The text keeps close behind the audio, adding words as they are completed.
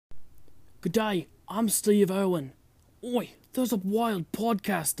G'day, I'm Steve Irwin. Oi, there's a wild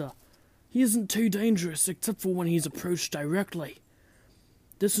podcaster. He isn't too dangerous except for when he's approached directly.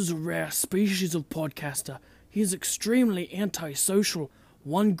 This is a rare species of podcaster. He is extremely antisocial.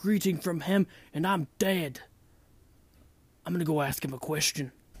 One greeting from him and I'm dead. I'm gonna go ask him a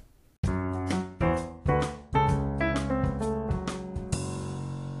question.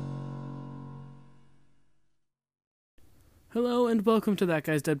 Hello and welcome to That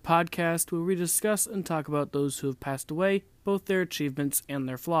Guy's Dead podcast, where we discuss and talk about those who have passed away, both their achievements and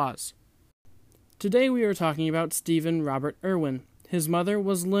their flaws. Today we are talking about Stephen Robert Irwin. His mother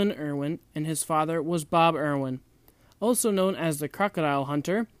was Lynn Irwin, and his father was Bob Irwin. Also known as the Crocodile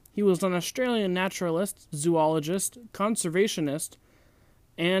Hunter, he was an Australian naturalist, zoologist, conservationist,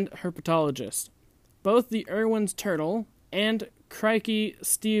 and herpetologist. Both the Irwin's turtle and Crikey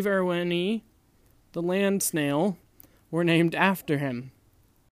Steve Irwin, the land snail, were named after him.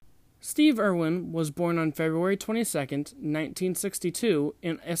 Steve Irwin was born on February 22, 1962,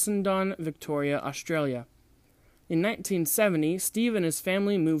 in Essendon, Victoria, Australia. In 1970, Steve and his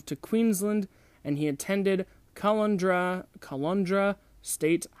family moved to Queensland, and he attended Caloundra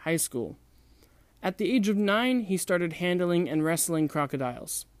State High School. At the age of 9, he started handling and wrestling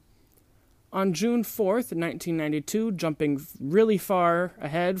crocodiles. On June 4th, 1992, jumping really far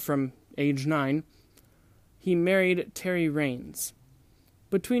ahead from age 9, he married Terry Rains.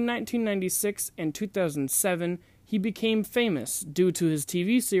 Between 1996 and 2007, he became famous due to his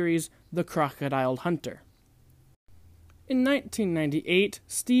TV series The Crocodile Hunter. In 1998,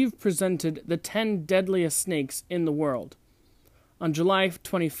 Steve presented The 10 Deadliest Snakes in the World. On July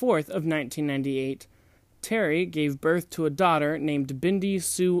 24th of 1998, Terry gave birth to a daughter named Bindi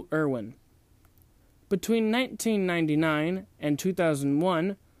Sue Irwin. Between 1999 and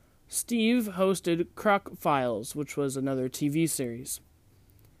 2001, Steve hosted Croc Files, which was another TV series.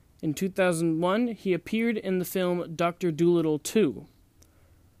 In 2001, he appeared in the film Dr. Dolittle 2.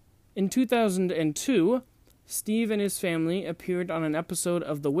 In 2002, Steve and his family appeared on an episode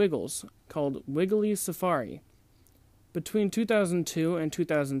of The Wiggles called Wiggly Safari. Between 2002 and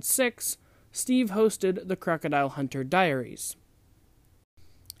 2006, Steve hosted the Crocodile Hunter Diaries.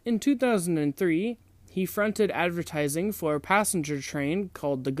 In 2003, he fronted advertising for a passenger train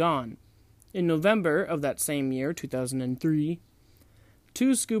called The Gone. In November of that same year, 2003,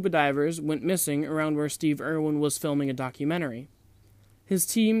 2 scuba divers went missing around where Steve Irwin was filming a documentary. His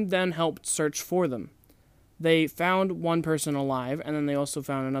team then helped search for them. They found one person alive, and then they also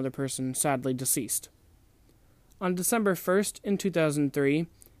found another person sadly deceased. On December 1st, in 2003,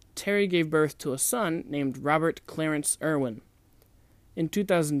 Terry gave birth to a son named Robert Clarence Irwin. In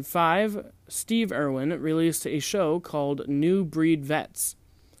 2005, Steve Irwin released a show called New Breed Vets.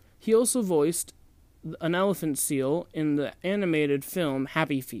 He also voiced an elephant seal in the animated film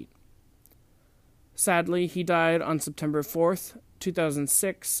Happy Feet. Sadly, he died on September 4th,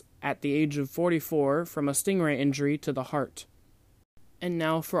 2006, at the age of 44 from a stingray injury to the heart. And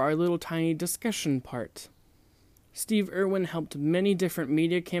now for our little tiny discussion part. Steve Irwin helped many different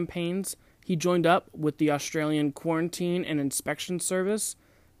media campaigns. He joined up with the Australian Quarantine and Inspection Service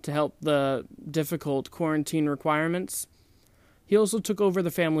to help the difficult quarantine requirements. He also took over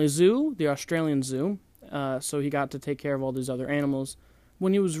the family zoo, the Australian Zoo, so he got to take care of all these other animals.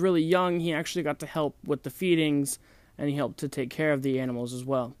 When he was really young, he actually got to help with the feedings, and he helped to take care of the animals as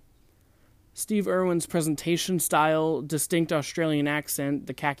well. Steve Irwin's presentation style, distinct Australian accent,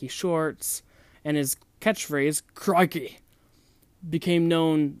 the khaki shorts, and his catchphrase, "Crikey!" became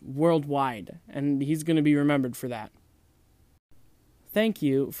known worldwide, and he's going to be remembered for that. Thank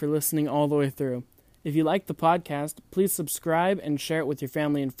you for listening all the way through. If you like the podcast, please subscribe and share it with your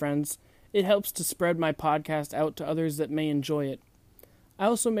family and friends. It helps to spread my podcast out to others that may enjoy it. I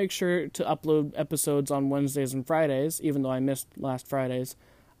also make sure to upload episodes on Wednesdays and Fridays, even though I missed last Friday's.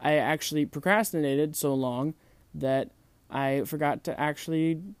 I actually procrastinated so long that I forgot to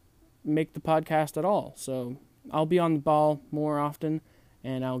actually make the podcast at all, so I'll be on the ball more often,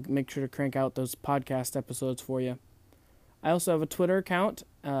 and I'll make sure to crank out those podcast episodes for you. I also have a Twitter account,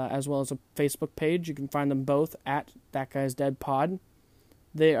 as well as a Facebook page. You can find them both at That Guy's Dead Pod.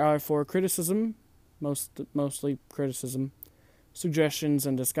 They are for criticism, mostly criticism, suggestions,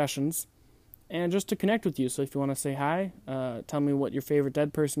 and discussions, and just to connect with you. So if you want to say hi, tell me what your favorite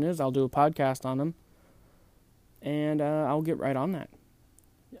dead person is, I'll do a podcast on them, and I'll get right on that.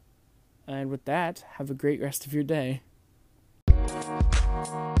 And with that, have a great rest of your day.